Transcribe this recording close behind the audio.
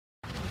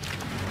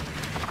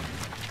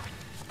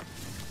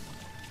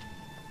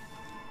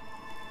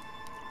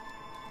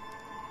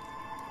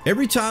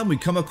Every time we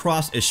come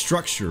across a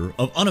structure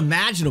of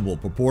unimaginable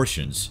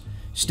proportions,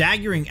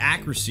 staggering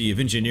accuracy of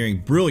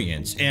engineering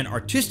brilliance, and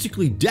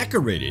artistically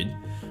decorated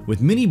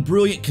with many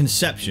brilliant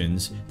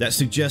conceptions that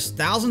suggest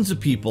thousands of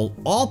people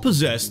all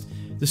possessed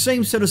the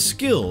same set of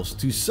skills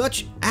to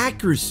such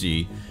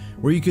accuracy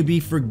where you could be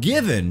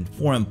forgiven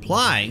for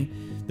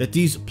implying that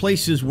these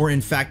places were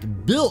in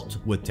fact built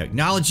with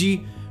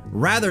technology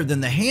rather than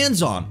the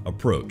hands-on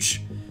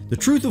approach. The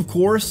truth, of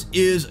course,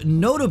 is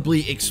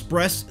notably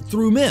expressed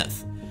through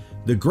myth.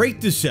 The great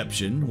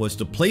deception was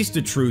to place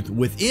the truth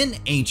within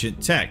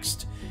ancient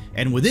text,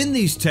 and within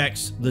these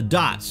texts, the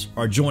dots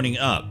are joining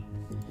up.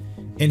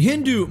 In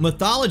Hindu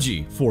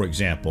mythology, for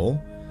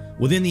example,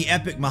 within the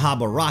epic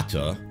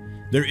Mahabharata,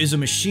 there is a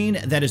machine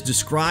that is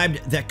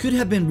described that could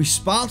have been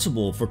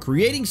responsible for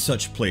creating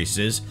such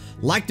places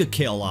like the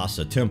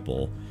Kailasa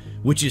temple,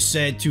 which is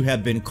said to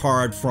have been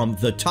carved from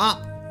the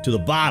top to the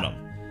bottom.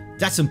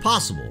 That's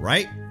impossible,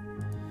 right?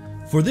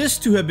 For this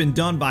to have been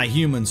done by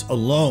humans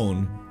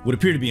alone would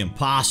appear to be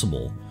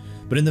impossible,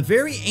 but in the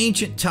very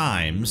ancient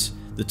times,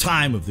 the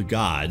time of the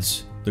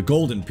gods, the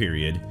golden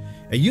period,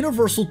 a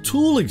universal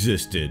tool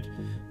existed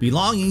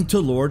belonging to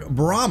Lord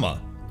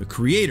Brahma, the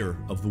creator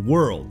of the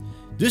world.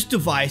 This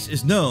device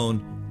is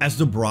known as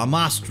the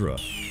Brahmastra.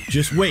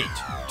 Just wait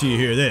till you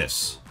hear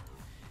this.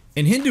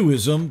 In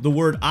Hinduism, the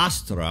word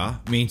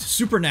astra means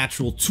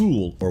supernatural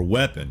tool or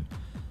weapon.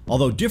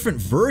 Although different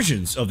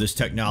versions of this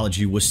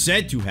technology was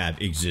said to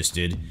have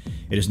existed,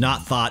 it is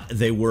not thought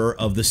they were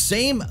of the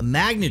same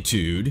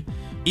magnitude,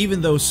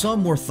 even though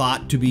some were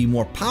thought to be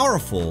more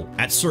powerful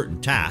at certain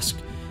tasks.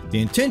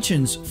 The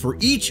intentions for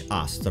each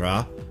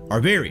astra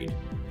are varied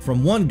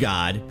from one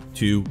god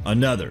to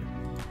another.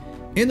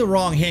 In the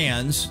wrong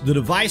hands, the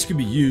device could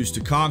be used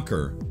to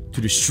conquer,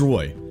 to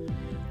destroy.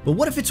 But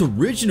what if its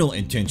original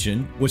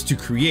intention was to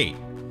create?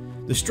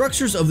 The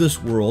structures of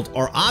this world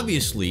are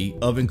obviously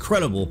of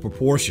incredible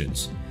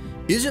proportions.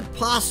 Is it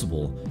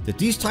possible that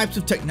these types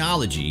of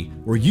technology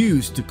were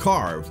used to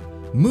carve,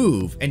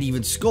 move, and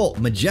even sculpt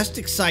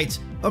majestic sites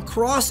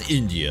across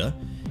India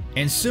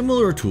and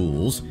similar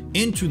tools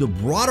into the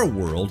broader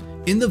world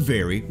in the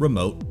very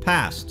remote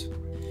past?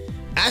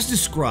 As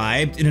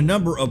described in a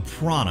number of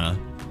Purana,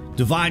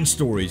 divine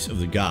stories of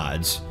the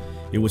gods,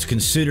 it was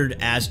considered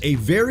as a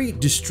very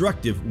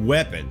destructive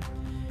weapon.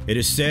 It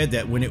is said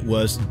that when it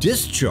was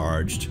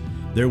discharged,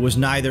 there was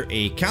neither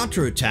a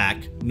counterattack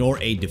nor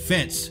a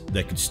defense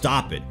that could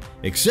stop it,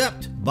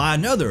 except by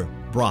another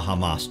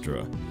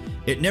Brahmastra.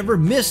 It never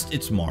missed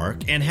its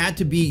mark and had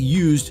to be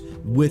used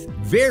with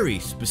very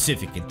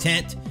specific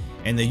intent,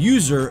 and the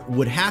user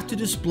would have to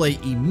display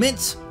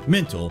immense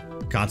mental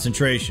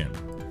concentration.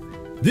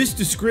 This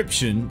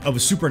description of a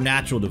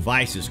supernatural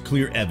device is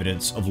clear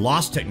evidence of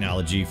lost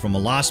technology from a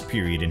lost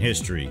period in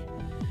history.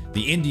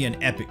 The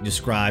Indian epic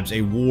describes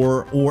a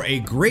war or a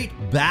great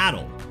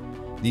battle.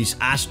 These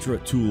astra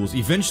tools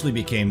eventually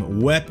became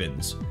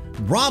weapons.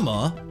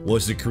 Brahma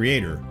was the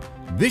creator,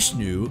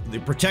 Vishnu the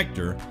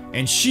protector,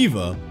 and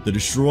Shiva the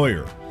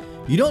destroyer.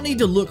 You don't need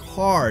to look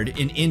hard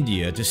in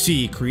India to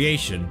see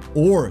creation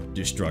or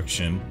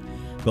destruction,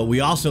 but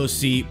we also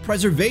see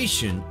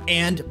preservation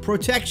and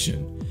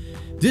protection.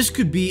 This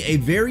could be a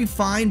very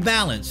fine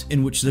balance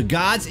in which the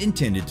gods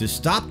intended to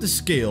stop the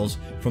scales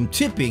from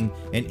tipping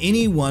in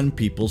any one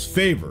people's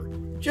favor.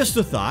 Just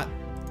a thought.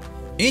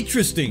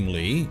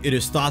 Interestingly, it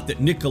is thought that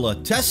Nikola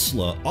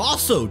Tesla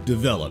also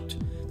developed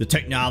the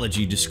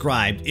technology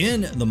described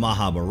in the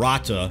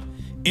Mahabharata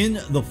in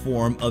the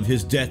form of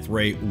his death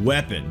ray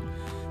weapon.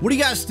 What do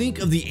you guys think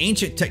of the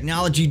ancient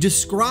technology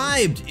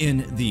described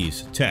in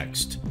these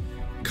texts?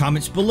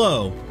 Comments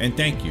below, and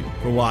thank you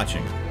for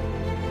watching.